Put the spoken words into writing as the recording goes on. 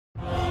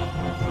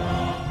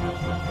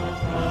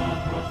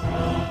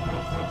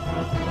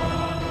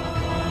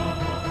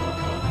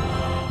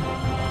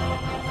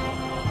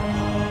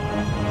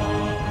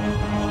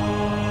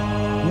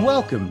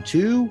Welcome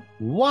to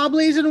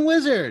Wobblies and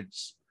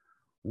Wizards.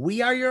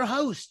 We are your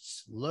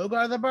hosts,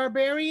 Logar the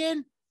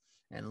Barbarian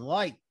and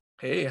Light.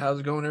 Hey, how's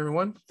it going,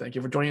 everyone? Thank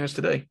you for joining us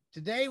today.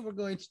 Today, we're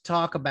going to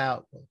talk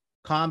about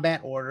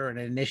combat order and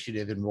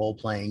initiative in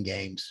role-playing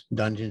games,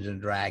 Dungeons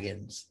and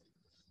Dragons,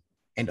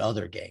 and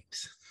other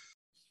games.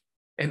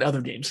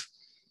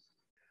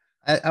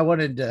 I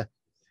wanted to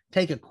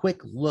take a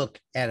quick look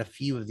at a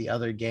few of the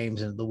other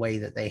games and the way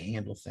that they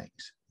handle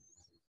things.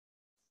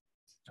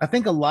 I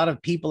think a lot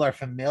of people are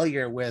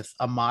familiar with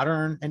a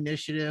modern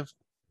initiative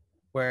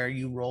where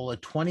you roll a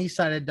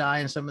 20-sided die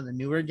in some of the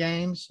newer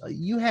games.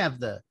 You have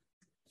the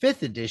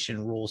 5th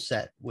edition rule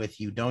set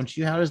with you, don't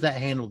you? How does that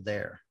handle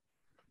there?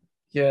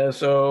 Yeah,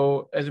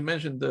 so as you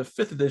mentioned, the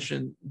 5th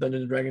edition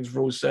Dungeons & Dragons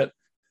rule set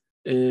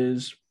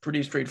is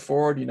pretty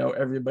straightforward. You know,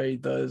 everybody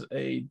does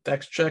a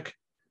dex check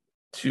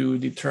to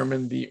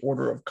determine the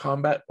order of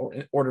combat, or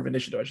order of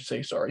initiative, I should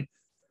say,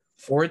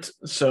 for it.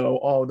 So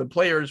all the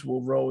players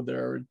will roll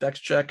their dex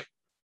check,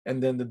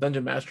 and then the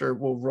dungeon master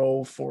will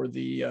roll for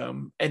the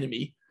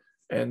enemy.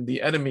 And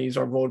the enemies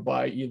are rolled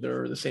by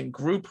either the same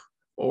group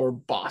or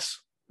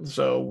boss.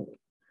 So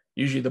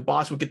usually the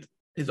boss will get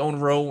his own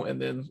row, and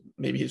then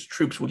maybe his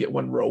troops will get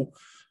one row.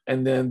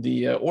 And then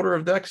the order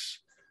of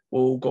decks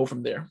will go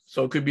from there.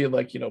 So it could be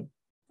like, you know,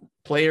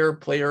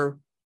 player,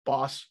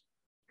 boss,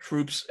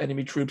 troops,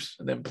 enemy troops,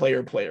 and then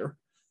player.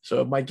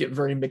 So it might get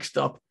very mixed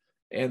up.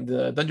 And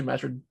the dungeon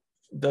master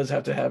does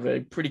have to have a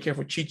pretty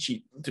careful cheat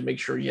sheet to make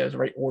sure he has the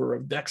right order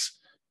of decks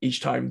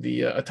each time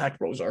the attack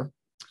rolls are.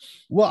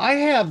 Well, I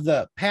have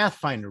the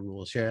Pathfinder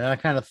rules here, and I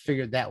kind of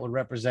figured that would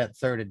represent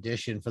 3rd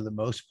edition for the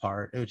most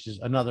part, which is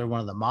another one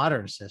of the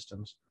modern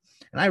systems.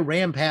 And I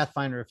ran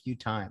Pathfinder a few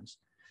times.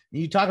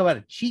 And you talk about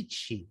a cheat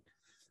sheet.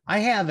 I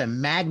have a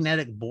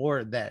magnetic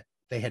board that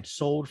they had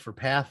sold for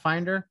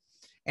Pathfinder,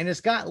 and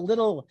it's got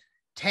little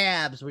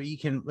tabs where you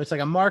can, it's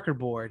like a marker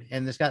board,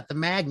 and it's got the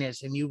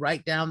magnets, and you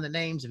write down the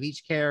names of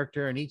each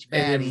character and each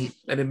baddie,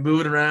 and then move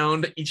it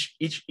around each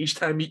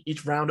time,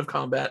 each round of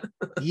combat.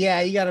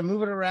 Yeah, you got to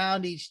move it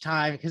around each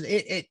time, because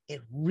it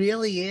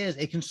really is,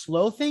 it can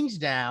slow things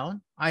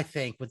down. I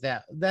think with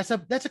that's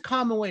a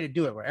common way to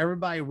do it, where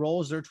everybody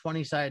rolls their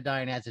 20-sided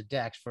die and adds a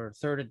dex for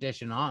 3rd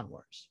edition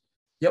onwards.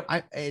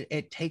 Yep.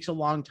 It takes a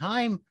long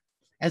time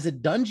as a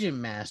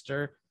dungeon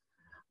master.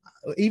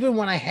 Even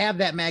when I have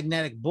that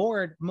magnetic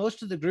board,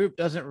 most of the group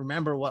doesn't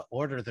remember what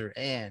order they're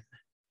in.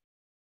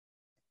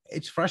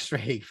 It's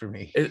frustrating for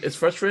me. It's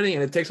frustrating,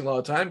 and it takes a lot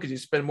of time because you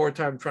spend more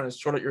time trying to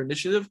sort out your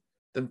initiative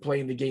than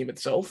playing the game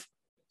itself.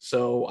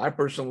 So I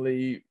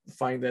personally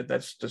find that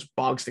that's just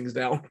bogs things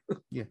down.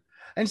 Yeah.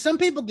 And some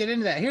people get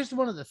into that. Here's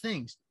one of the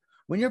things.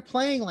 When you're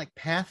playing like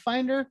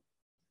Pathfinder,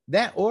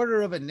 that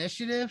order of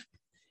initiative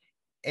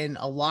and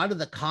a lot of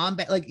the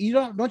combat, like you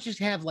don't just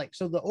have like,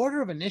 so the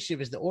order of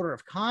initiative is the order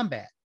of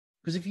combat.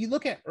 Because if you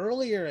look at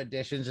earlier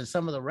editions and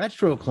some of the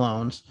retro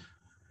clones,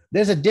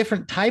 there's a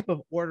different type of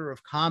order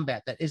of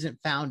combat that isn't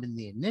found in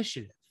the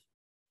initiative.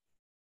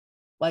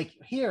 Like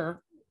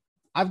here,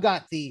 I'm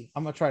going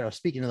to try to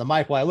speak into the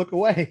mic while I look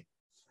away.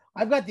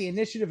 I've got the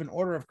initiative and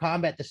order of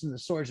combat that's in the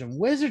Swords and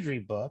Wizardry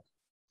book.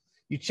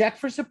 You check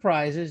for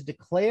surprises,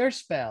 declare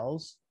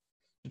spells,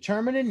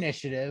 determine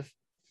initiative,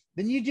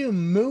 then you do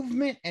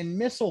movement and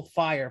missile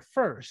fire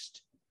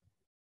first,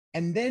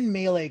 and then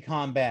melee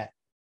combat.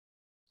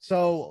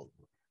 So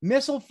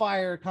missile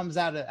fire comes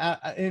out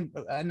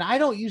and I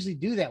don't usually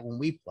do that when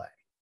we play.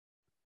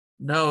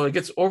 No, it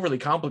gets overly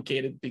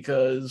complicated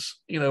because,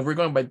 you know, if we're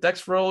going by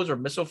dex rolls or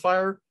missile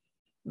fire,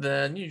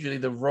 then usually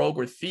the rogue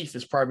or thief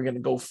is probably going to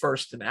go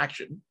first in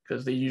action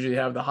because they usually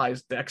have the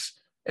highest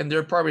dex, and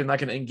they're probably not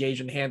going to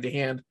engage in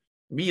hand-to-hand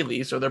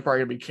melee, so they're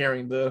probably going to be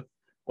carrying the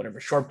whatever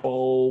short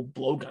bow,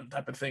 blowgun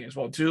type of thing as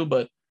well too.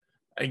 But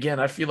again,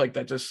 I feel like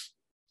that just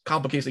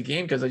complicates the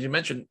game because, as you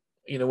mentioned,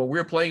 you know, when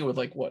we're playing with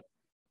like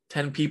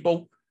 10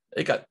 people,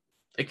 it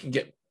can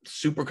get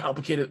super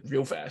complicated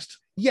real fast.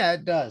 Yeah,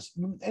 it does.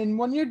 And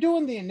when you're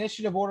doing the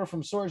initiative order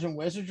from Swords and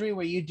Wizardry,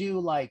 where you do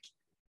like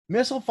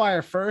missile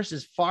fire first,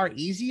 is far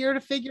easier to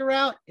figure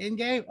out in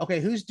game.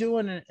 Okay, who's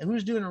doing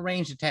a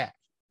ranged attack,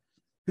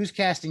 who's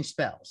casting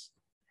spells,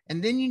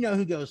 and then you know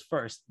who goes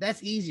first.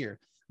 That's easier.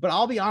 But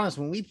I'll be honest,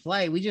 when we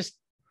play,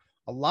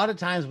 a lot of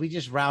times we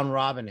just round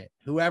robin it.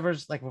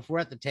 Whoever's like, if we're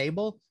at the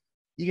table,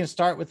 you can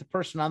start with the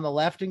person on the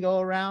left and go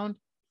around.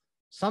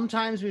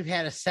 Sometimes we've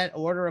had a set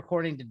order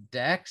according to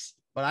dex,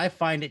 but I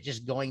find it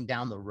just going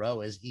down the row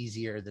is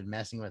easier than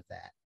messing with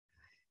that.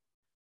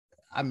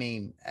 I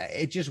mean,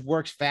 it just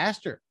works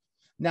faster.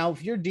 Now,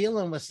 if you're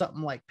dealing with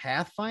something like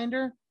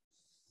Pathfinder,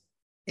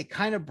 it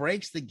kind of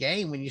breaks the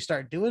game when you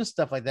start doing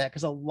stuff like that,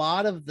 because a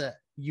lot of the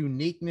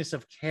uniqueness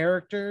of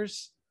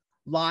characters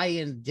lie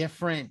in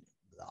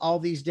all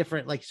these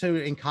different, like, so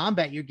in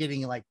combat, you're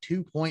getting like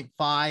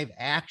 2.5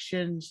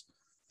 actions,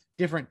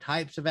 different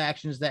types of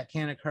actions that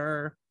can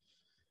occur.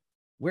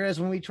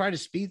 Whereas when we try to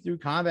speed through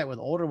combat with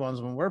older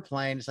ones, when we're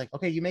playing, it's like,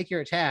 okay, you make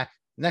your attack,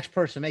 next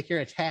person make your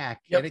attack.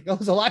 Yep. And it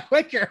goes a lot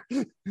quicker.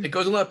 It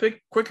goes a lot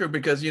quicker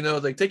because, you know,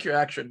 like, take your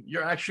action.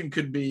 Your action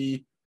could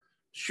be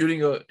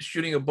shooting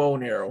a bow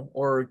and arrow,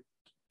 or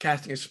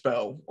casting a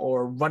spell,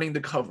 or running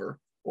the cover,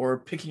 or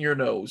picking your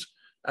nose.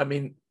 I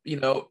mean,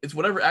 it's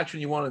whatever action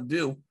you want to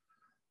do.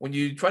 When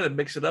you try to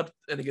mix it up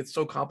and it gets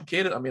so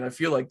complicated, I mean, I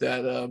feel like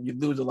that you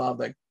lose a lot of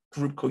that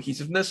group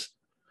cohesiveness.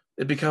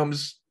 It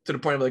becomes to the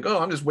point of like, oh,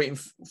 I'm just waiting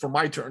for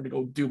my turn to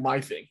go do my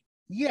thing.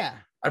 Yeah.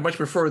 I much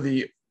prefer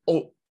the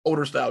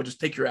older style. Just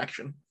take your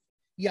action.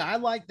 Yeah, I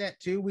like that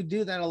too. We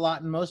do that a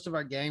lot in most of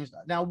our games.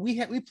 Now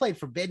we played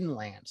Forbidden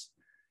Lands,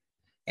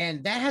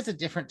 and that has a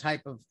different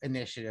type of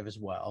initiative as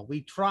well.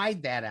 We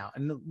tried that out,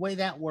 and the way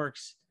that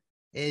works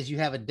is you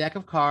have a deck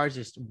of cards,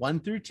 just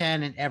 1 through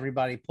 10, and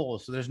everybody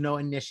pulls. So there's no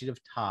initiative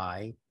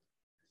tie.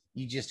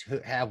 You just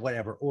have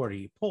whatever order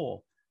you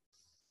pull.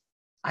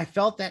 I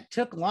felt that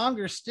took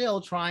longer still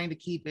trying to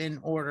keep in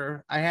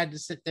order. I had to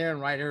sit there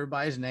and write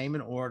everybody's name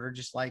in order,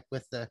 just like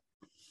with the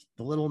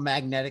little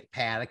magnetic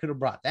pad. I could have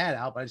brought that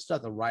out, but I still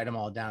have to write them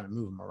all down and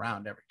move them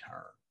around every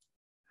turn.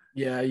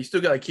 Yeah, you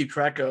still got to keep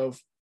track of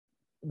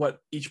what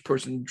each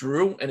person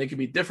drew, and it can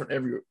be different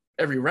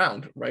every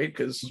round, right?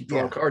 Because you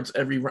draw cards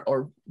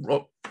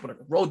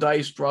roll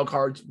dice, draw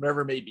cards,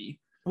 whatever it may be.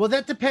 Well,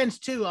 that depends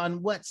too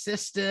on what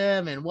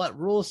system and what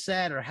rule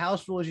set or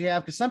house rules you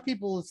have. Because some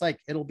people,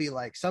 it'll be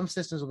like some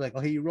systems will be like,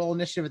 oh, hey, you roll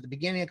initiative at the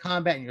beginning of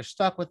combat and you're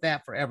stuck with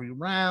that for every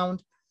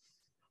round.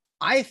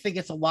 I think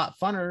it's a lot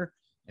funner,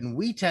 and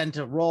we tend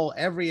to roll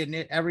every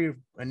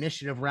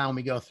initiative round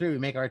we go through. We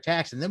make our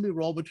attacks, and then we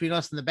roll between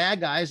us and the bad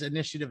guys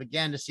initiative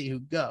again to see who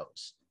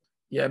goes.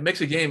 Yeah, it makes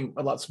the game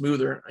a lot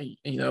smoother.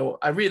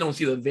 I really don't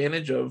see the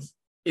advantage of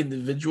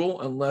individual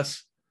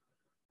unless,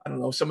 I don't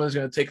know, someone's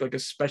going to take like a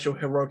special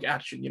heroic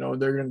action.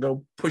 They're going to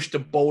go push the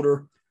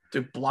boulder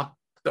to block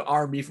the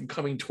army from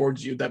coming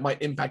towards you. That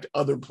might impact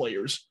other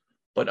players.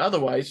 But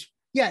otherwise,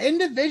 yeah,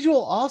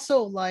 individual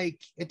also,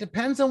 it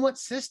depends on what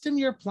system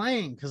you're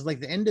playing, because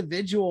the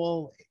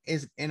individual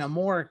is in a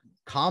more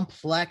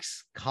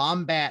complex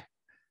combat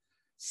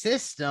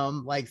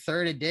system like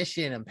 3rd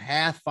edition and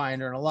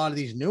Pathfinder and a lot of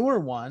these newer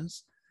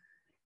ones.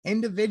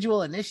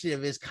 Individual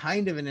initiative is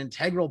kind of an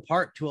integral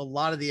part to a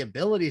lot of the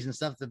abilities and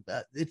stuff.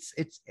 That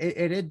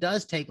it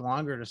does take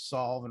longer to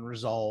solve and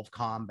resolve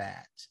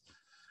combat.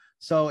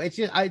 So it's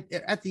just,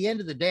 at the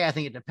end of the day, I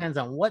think it depends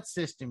on what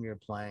system you're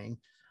playing.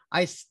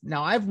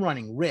 I'm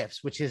running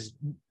Rifts,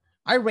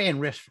 I ran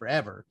Rifts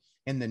forever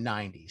in the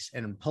 90s,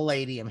 and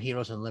Palladium,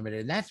 Heroes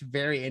Unlimited, and that's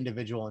very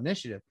individual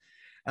initiative.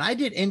 And I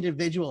did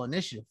individual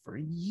initiative for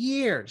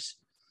years.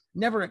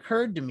 Never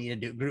occurred to me to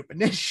do group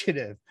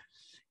initiative.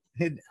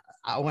 When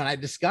I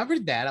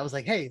discovered that, I was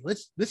like, hey,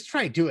 let's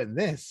try doing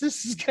this.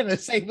 This is going to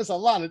save us a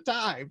lot of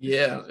time.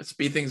 Yeah,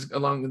 speed things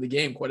along in the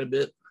game quite a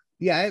bit.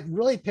 Yeah, it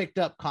really picked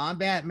up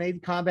combat,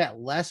 made combat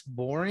less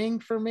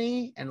boring for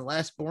me, and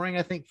less boring,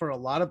 I think, for a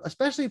lot of,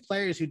 especially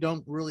players who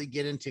don't really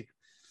get into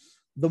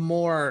the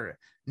more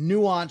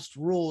nuanced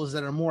rules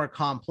that are more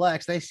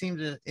complex. They seem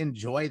to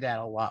enjoy that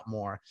a lot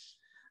more.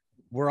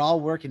 We're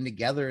all working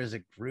together as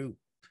a group,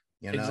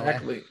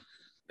 Exactly.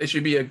 It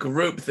should be a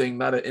group thing,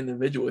 not an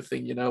individual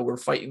thing. We're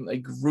fighting a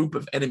group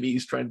of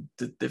enemies, trying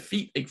to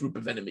defeat a group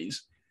of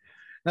enemies.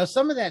 Now,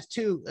 some of that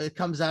too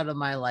comes out of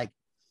my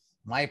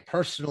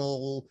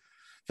personal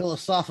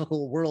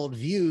philosophical world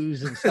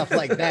views and stuff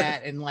like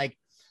that, and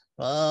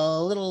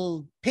a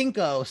little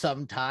pinko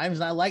sometimes.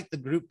 And I like the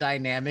group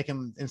dynamic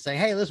and saying,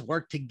 hey, let's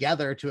work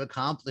together to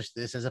accomplish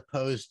this, as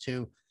opposed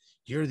to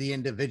you're the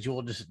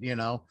individual just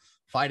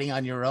fighting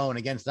on your own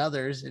against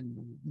others. And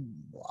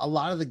a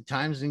lot of the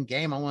times in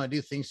game, I want to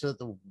do things so that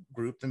the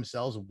group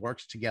themselves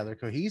works together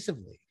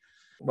cohesively.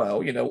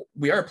 Well,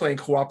 we are playing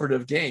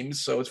cooperative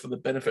games, so it's for the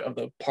benefit of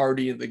the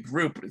party and the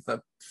group. It's not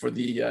for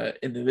the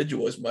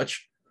individual as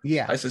much.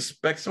 Yeah. I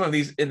suspect some of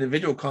these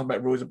individual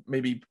combat rules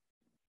maybe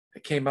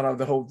came out of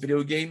the whole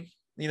video game,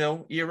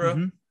 era.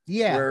 Mm-hmm.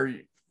 Yeah. Where,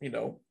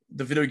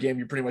 the video game,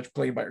 you're pretty much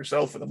playing by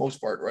yourself for the most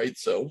part, right?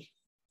 So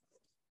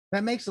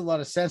that makes a lot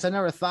of sense. I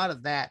never thought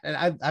of that. And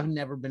I've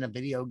never been a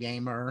video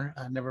gamer.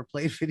 I've never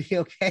played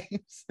video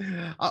games.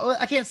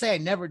 I can't say I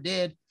never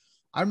did.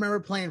 I remember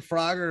playing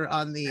Frogger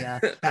on the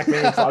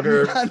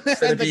Frogger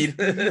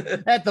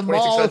at the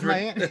mall with my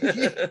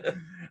aunt.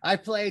 I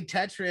played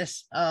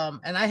Tetris,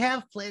 and I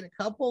have played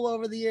a couple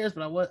over the years,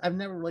 but I've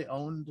never really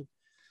owned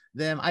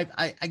them.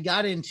 I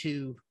got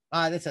into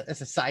that's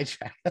a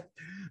sidetrack.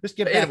 Let's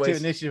get back to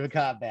Initiative and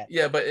Combat.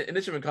 Yeah, but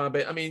Initiative and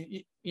Combat, I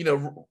mean,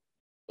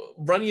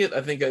 running it,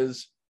 I think,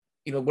 as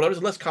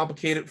whatever's less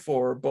complicated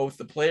for both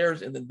the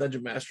players and the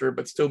dungeon master,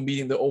 but still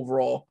meeting the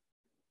overall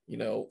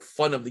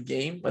fun of the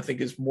game, I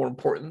think is more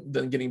important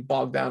than getting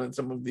bogged down in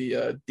some of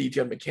the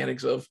detailed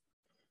mechanics of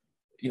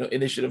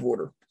initiative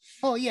order.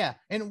 Oh yeah,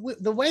 and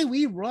the way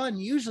we run,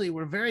 usually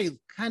we're very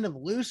kind of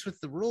loose with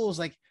the rules.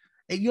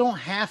 You don't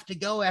have to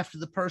go after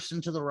the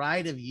person to the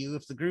right of you.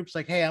 If the group's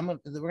like, hey, we're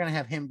gonna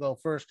have him go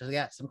first because we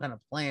got some kind of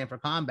plan for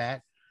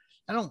combat,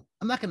 I'm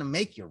not gonna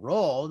make you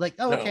roll.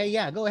 Okay,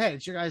 yeah, go ahead,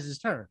 it's your guys'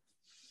 turn.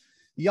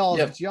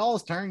 It's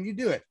y'all's turn, you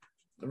do it.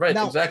 Right,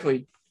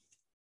 exactly.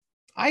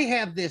 I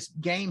have this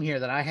game here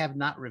that I have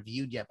not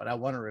reviewed yet, but I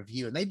want to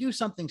review. And they do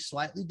something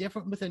slightly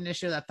different with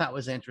initiative that I thought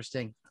was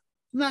interesting.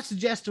 I'm not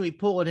suggesting we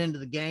pull it into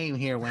the game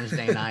here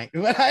Wednesday night,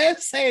 but I am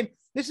saying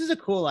this is a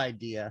cool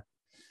idea.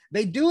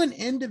 They do an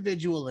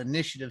individual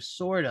initiative,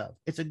 sort of.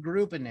 It's a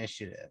group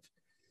initiative.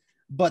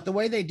 But the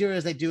way they do it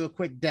is they do a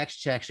quick dex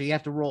check. So you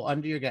have to roll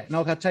under your guy.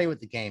 No, I'll tell you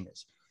what the game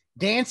is.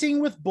 Dancing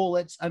with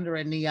Bullets Under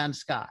a Neon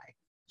Sky.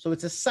 So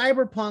it's a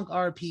cyberpunk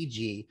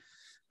RPG,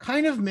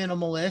 kind of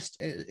minimalist.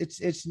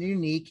 It's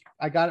unique.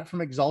 I got it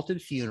from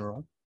Exalted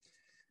Funeral.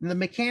 And the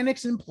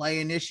mechanics in play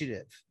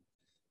initiative.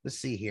 Let's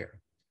see here.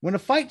 When a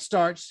fight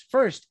starts,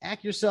 first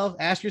ask yourself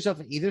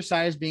if either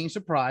side is being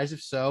surprised.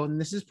 If so, and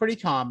this is pretty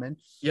common.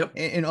 Yep.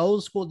 In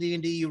old school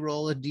D&D, you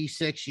roll a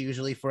D6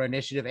 usually for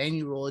initiative, and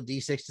you roll a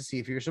D6 to see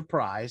if you're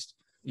surprised.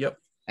 Yep.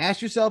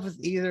 Ask yourself if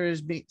either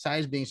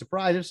side is being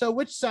surprised. If so,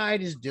 which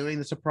side is doing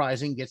the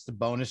surprising gets the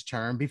bonus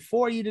turn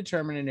before you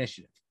determine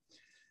initiative.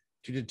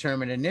 To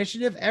determine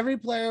initiative, every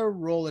player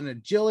roll an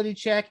agility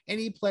check.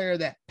 Any player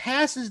that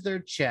passes their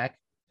check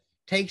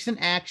takes an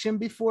action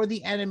before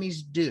the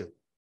enemies do.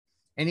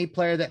 Any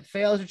player that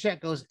fails their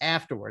check goes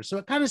afterwards. So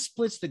it kind of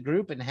splits the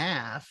group in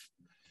half.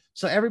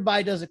 So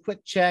everybody does a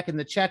quick check, and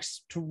the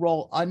check's to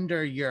roll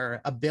under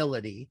your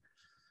ability.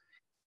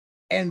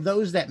 And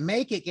those that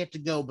make it get to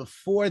go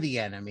before the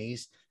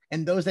enemies,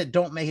 and those that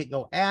don't make it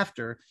go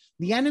after.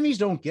 The enemies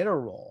don't get a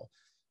roll.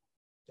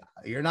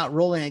 You're not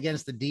rolling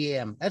against the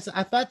DM.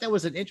 I thought that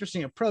was an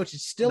interesting approach.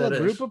 It's still a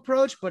group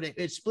approach, but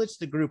it splits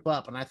the group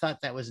up. And I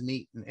thought that was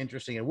neat and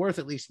interesting and worth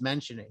at least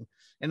mentioning.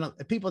 And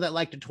people that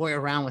like to toy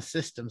around with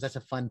systems, that's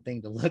a fun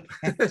thing to look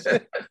at.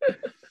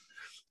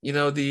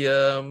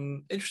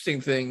 The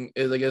interesting thing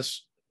is, I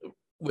guess,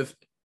 with,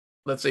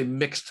 let's say,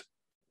 mixed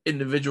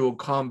individual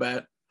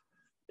combat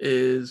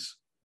is,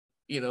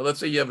 let's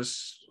say you have a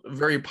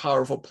very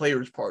powerful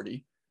players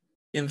party.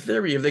 In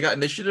theory, if they got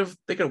initiative,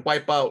 they could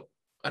wipe out,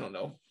 I don't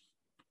know,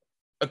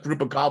 a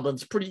group of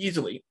goblins pretty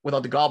easily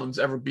without the goblins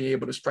ever being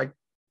able to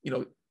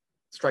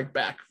strike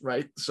back,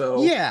 right?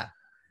 So yeah.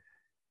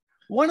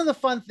 One of the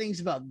fun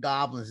things about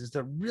goblins is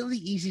they're really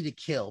easy to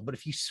kill, but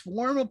if you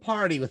swarm a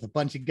party with a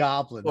bunch of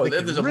goblins, they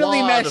can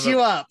really mess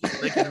you up.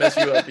 They can mess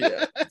you up,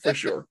 yeah, for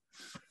sure.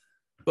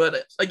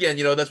 But again,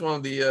 that's one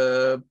of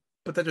the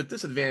potential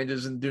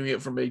disadvantages in doing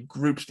it from a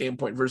group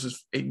standpoint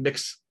versus a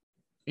mixed,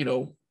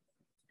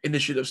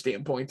 initiative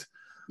standpoint.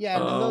 Yeah,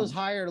 and those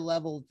higher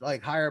level,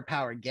 like higher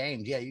powered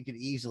games, yeah, you could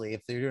easily,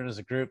 if they're doing it as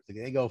a group,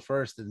 they go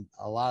first, and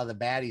a lot of the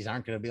baddies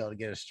aren't going to be able to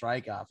get a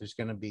strike off. There's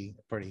going to be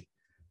a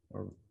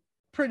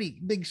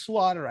pretty big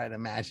slaughter, I'd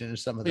imagine, in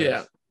some of those.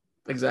 Yeah,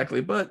 exactly.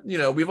 But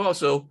we've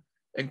also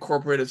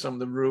incorporated some of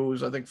the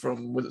rules, I think,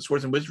 from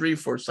Swords and Wizardry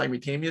for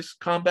simultaneous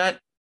combat.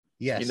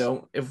 Yes.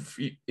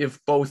 If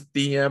both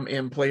DM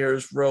and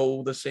players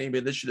roll the same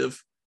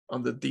initiative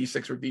on the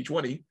D6 or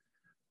D20,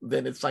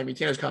 then it's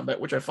simultaneous combat,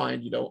 which I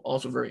find,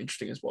 also very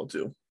interesting as well,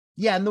 too.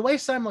 Yeah, and the way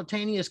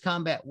simultaneous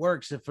combat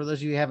works, if for those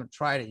of you who haven't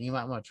tried it, you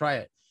might want to try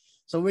it.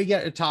 So we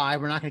get a tie.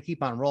 We're not going to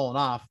keep on rolling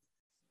off.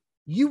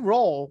 You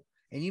roll,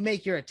 and you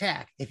make your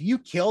attack. If you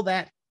kill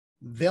that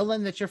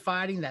villain that you're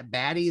fighting, that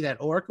baddie,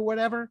 that orc or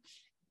whatever,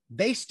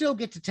 they still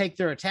get to take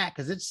their attack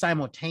because it's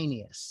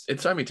simultaneous.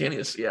 It's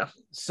simultaneous, yeah.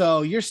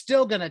 So you're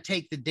still going to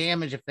take the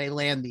damage if they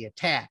land the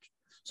attack.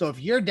 So if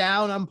you're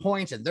down on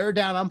points and they're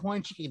down on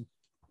points, you can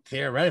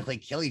theoretically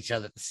kill each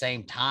other at the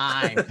same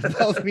time.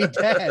 Both be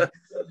dead.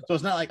 So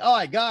it's not like, oh,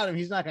 I got him,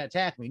 he's not going to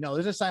attack me. No,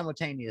 there's a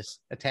simultaneous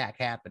attack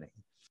happening.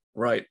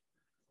 Right.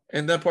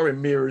 And that probably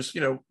mirrors,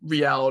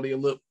 reality a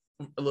little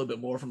bit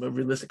more from a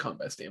realistic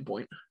combat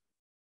standpoint.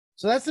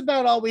 So that's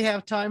about all we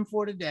have time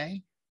for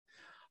today.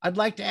 I'd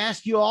like to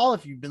ask you all,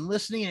 if you've been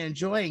listening and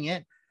enjoying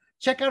it,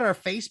 check out our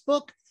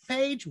Facebook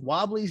page,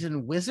 Wobblies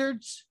and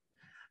Wizards.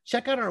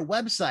 Check out our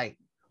website,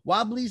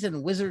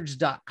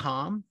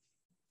 wobbliesandwizards.com.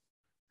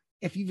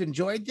 If you've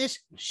enjoyed this,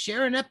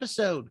 share an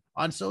episode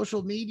on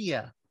social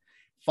media.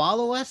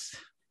 Follow us,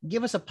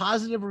 give us a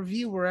positive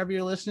review wherever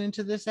you're listening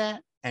to this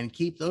at, and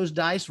keep those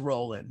dice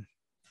rolling.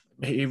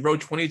 Hey, roll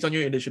 20s on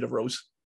your initiative, Rose.